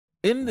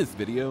In this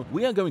video,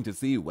 we are going to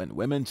see when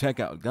women check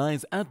out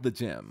guys at the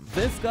gym.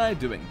 This guy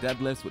doing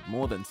deadlifts with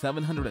more than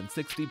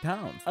 760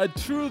 pounds. A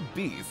true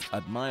beast,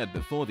 admired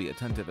before the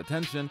attentive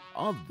attention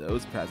of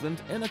those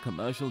present in a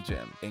commercial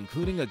gym,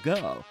 including a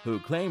girl who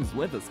claims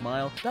with a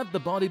smile that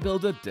the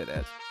bodybuilder did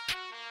it.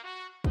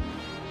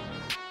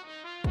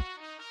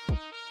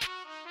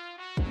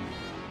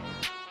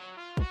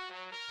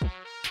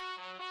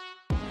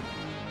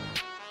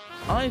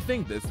 I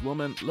think this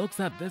woman looks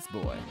at this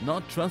boy,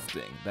 not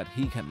trusting that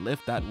he can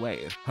lift that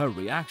weight. Her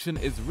reaction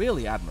is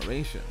really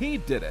admiration. He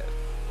did it.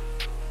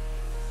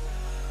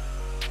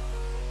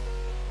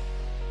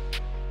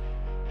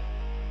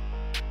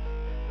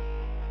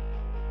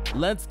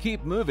 Let's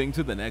keep moving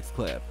to the next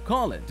clip.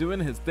 Colin doing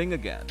his thing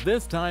again,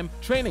 this time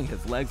training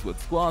his legs with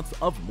squats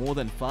of more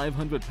than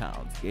 500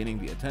 pounds, gaining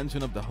the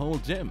attention of the whole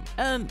gym,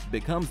 and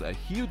becomes a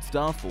huge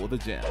star for the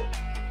gym.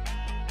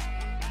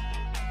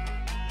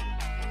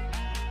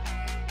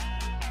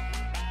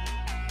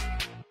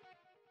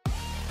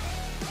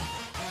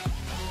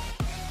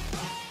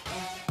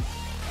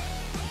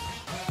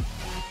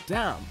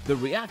 Damn, the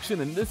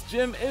reaction in this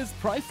gym is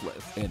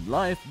priceless. In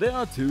life, there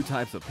are two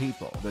types of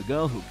people: the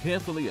girl who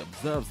carefully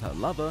observes her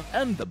lover,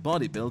 and the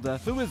bodybuilder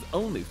who is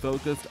only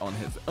focused on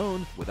his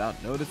own without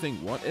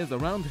noticing what is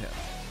around him.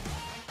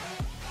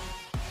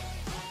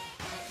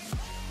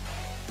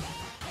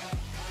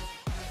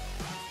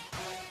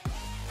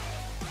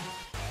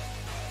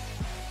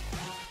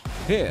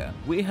 Here,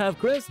 we have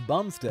Chris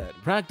Bumstead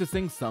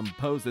practicing some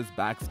poses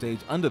backstage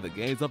under the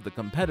gaze of the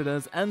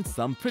competitors and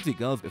some pretty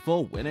girls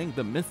before winning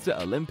the Mr.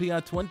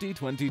 Olympia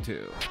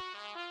 2022.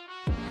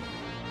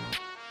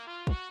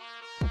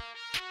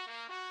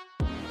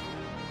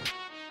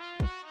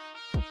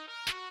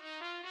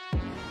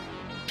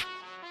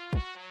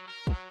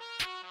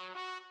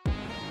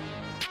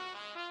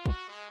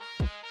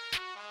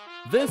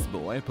 This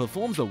boy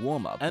performs a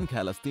warm-up and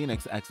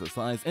calisthenics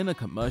exercise in a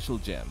commercial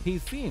gym. He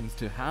seems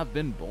to have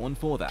been born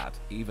for that.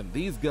 Even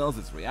these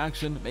girls'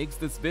 reaction makes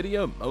this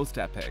video most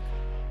epic.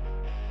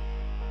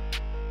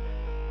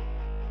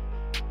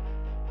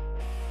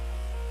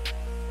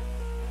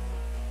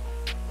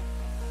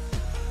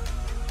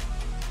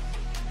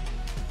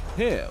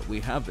 Here, we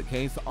have the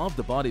case of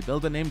the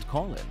bodybuilder named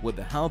Colin. With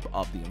the help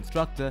of the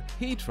instructor,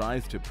 he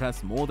tries to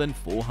press more than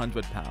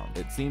 400 pounds.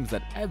 It seems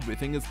that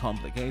everything is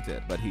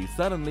complicated, but he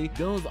suddenly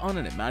goes on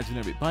an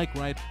imaginary bike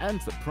ride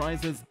and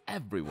surprises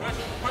everyone.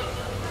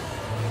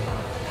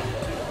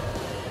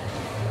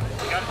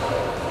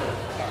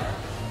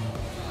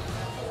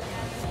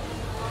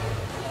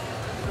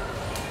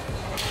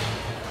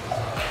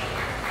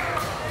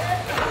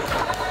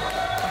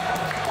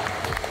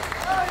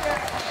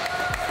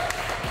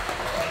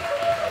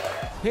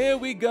 Here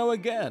we go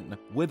again,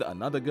 with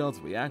another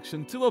girl's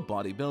reaction to a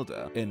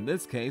bodybuilder, in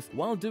this case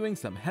while doing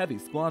some heavy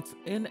squats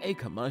in a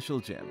commercial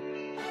gym.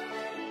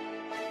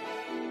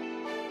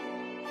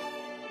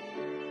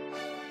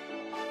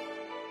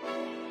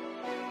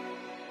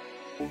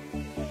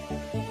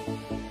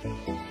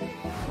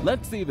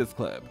 Let's see this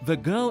clip. The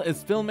girl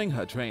is filming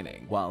her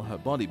training, while her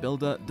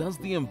bodybuilder does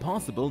the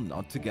impossible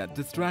not to get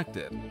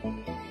distracted.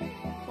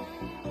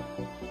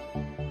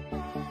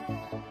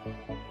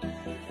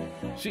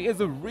 She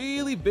is a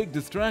really big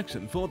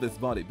distraction for this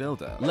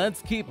bodybuilder.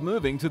 Let's keep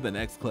moving to the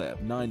next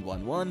clip.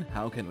 911,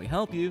 how can we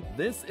help you?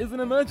 This is an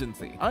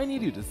emergency. I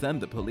need you to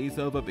send the police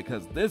over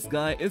because this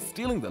guy is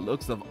stealing the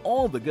looks of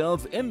all the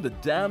girls in the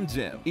damn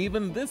gym.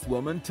 Even this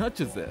woman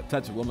touches it.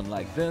 Touch a woman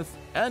like this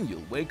and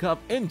you'll wake up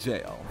in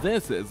jail.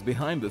 This is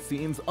behind the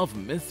scenes of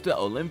Mr.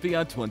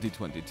 Olympia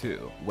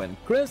 2022, when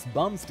Chris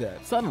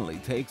Bumstead suddenly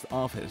takes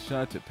off his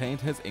shirt to paint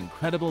his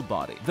incredible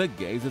body. The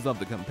gazes of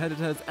the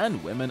competitors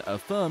and women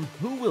affirm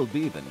who will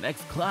be the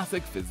next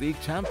classic physique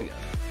champion.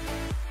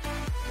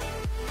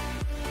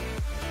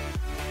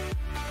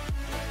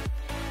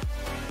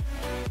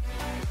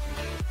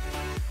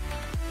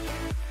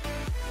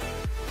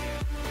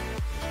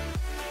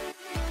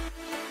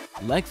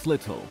 Lex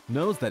Little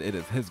knows that it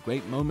is his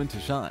great moment to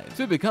shine.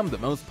 To become the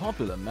most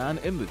popular man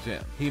in the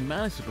gym, he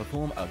managed to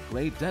perform a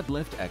great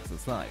deadlift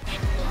exercise.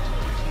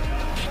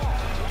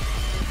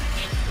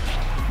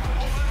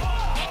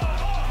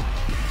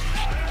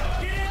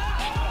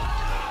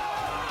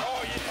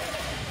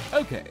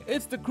 Okay,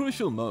 it's the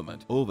crucial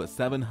moment. Over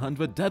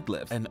 700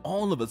 deadlifts, and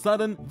all of a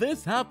sudden,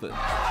 this happens.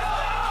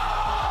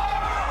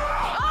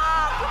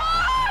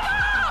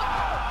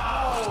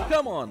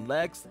 Come on,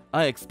 Lex.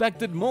 I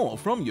expected more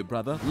from you,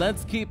 brother.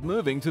 Let's keep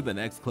moving to the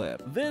next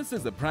clip. This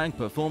is a prank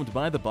performed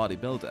by the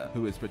bodybuilder,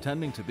 who is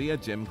pretending to be a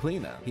gym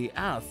cleaner. He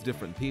asks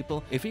different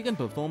people if he can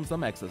perform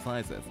some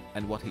exercises,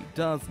 and what he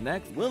does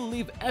next will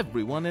leave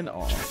everyone in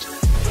awe.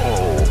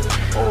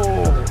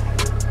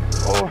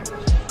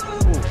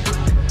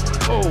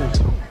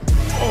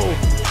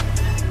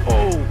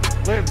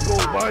 Let's go,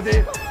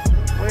 buddy.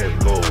 Let's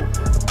go.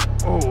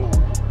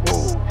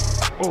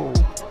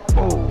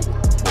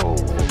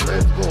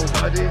 Let's go,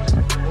 buddy.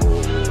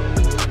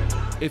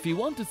 If you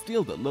want to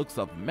steal the looks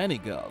of many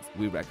girls,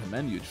 we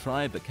recommend you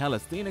try the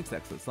calisthenics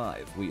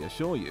exercise. We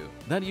assure you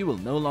that you will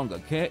no longer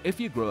care if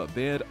you grow a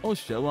beard or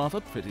show off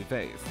a pretty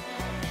face.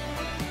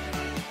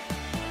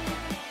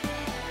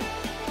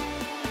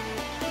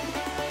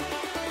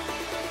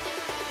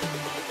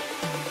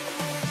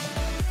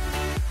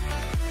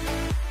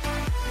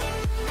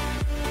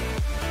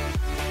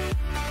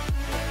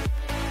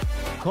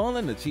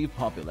 Colin achieved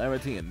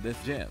popularity in this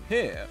gym.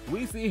 Here,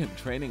 we see him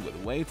training with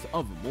weights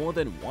of more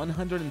than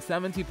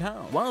 170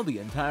 pounds, while the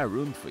entire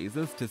room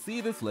freezes to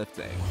see this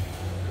lifting.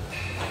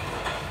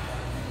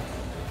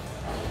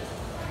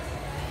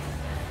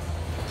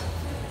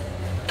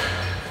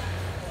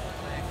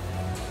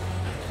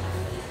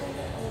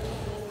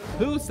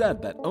 Who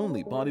said that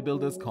only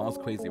bodybuilders cause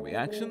crazy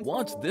reactions?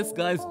 Watch this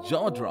guy's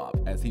jaw drop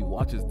as he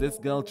watches this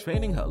girl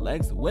training her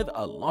legs with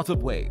a lot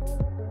of weight.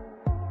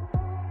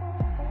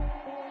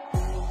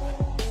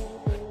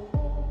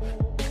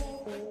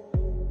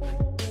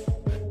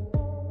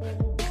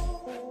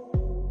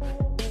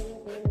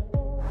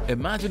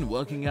 Imagine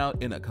working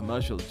out in a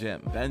commercial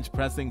gym, bench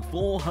pressing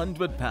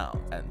 400 pounds,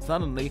 and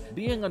suddenly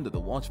being under the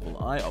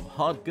watchful eye of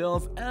hot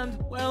girls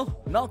and,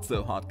 well, not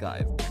so hot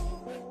guys.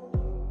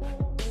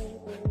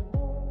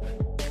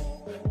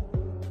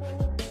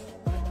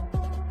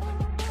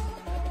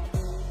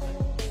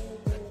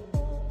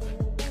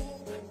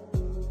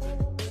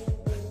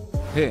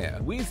 Here,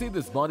 we see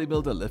this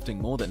bodybuilder lifting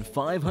more than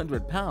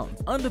 500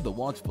 pounds under the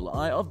watchful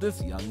eye of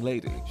this young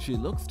lady. She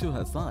looks to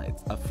her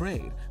sides,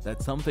 afraid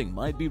that something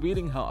might be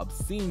reading her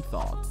obscene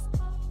thoughts.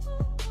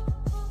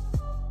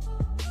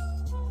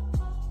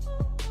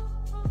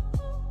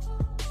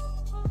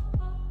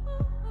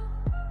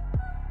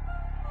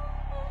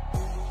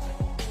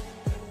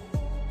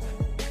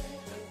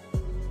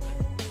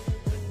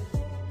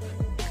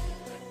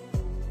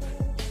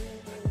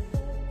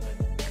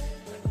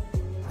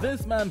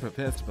 This man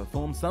prepares to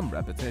perform some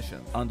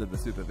repetitions under the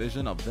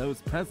supervision of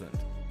those present.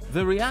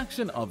 The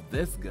reaction of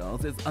this girl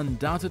is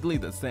undoubtedly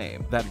the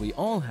same that we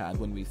all had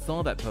when we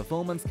saw that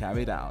performance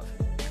carried out.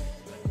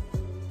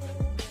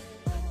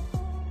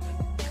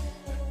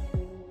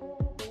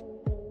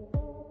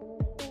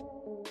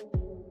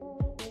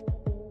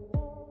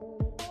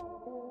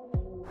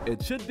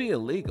 It should be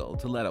illegal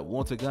to let a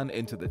water gun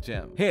into the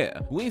gym. Here,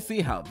 we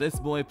see how this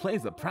boy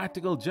plays a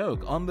practical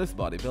joke on this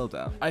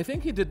bodybuilder. I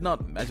think he did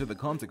not measure the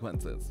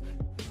consequences.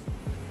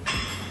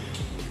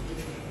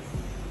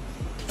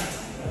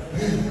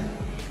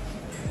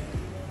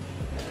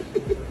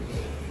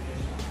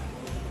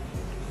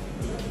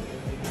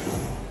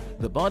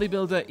 The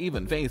bodybuilder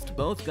even faced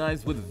both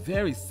guys with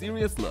very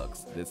serious looks.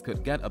 This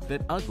could get a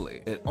bit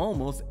ugly. It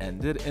almost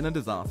ended in a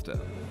disaster.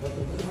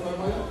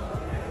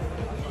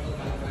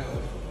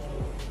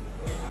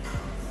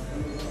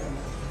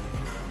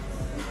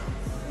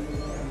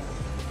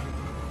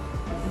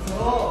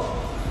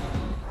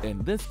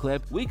 In this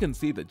clip, we can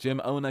see the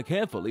gym owner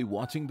carefully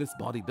watching this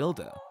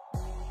bodybuilder.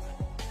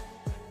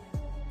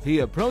 He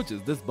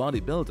approaches this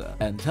bodybuilder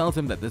and tells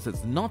him that this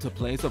is not a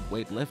place of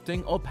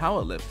weightlifting or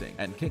powerlifting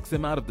and kicks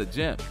him out of the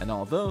gym. And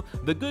although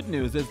the good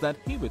news is that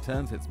he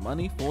returns his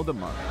money for the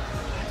month.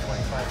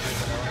 25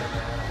 years and older,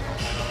 man.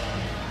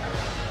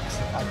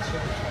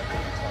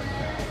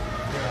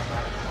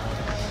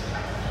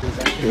 There's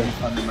actually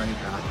refund the money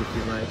back if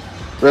you like.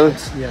 Really?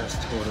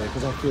 Yes, totally,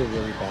 because I feel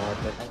really bad.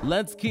 But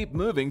Let's keep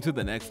moving to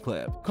the next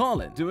clip.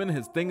 Colin doing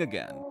his thing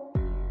again.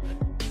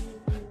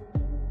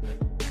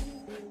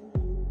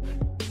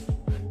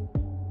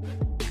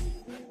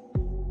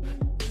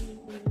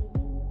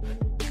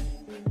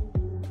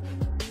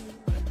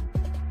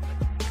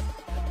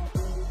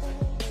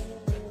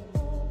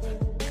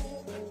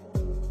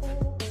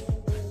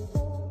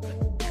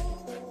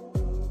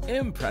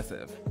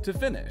 Impressive. To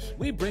finish,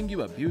 we bring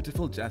you a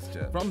beautiful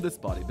gesture from this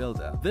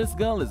bodybuilder. This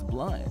girl is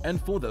blind,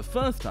 and for the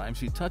first time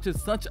she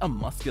touches such a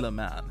muscular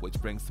man, which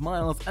brings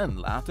smiles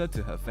and laughter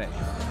to her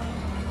face.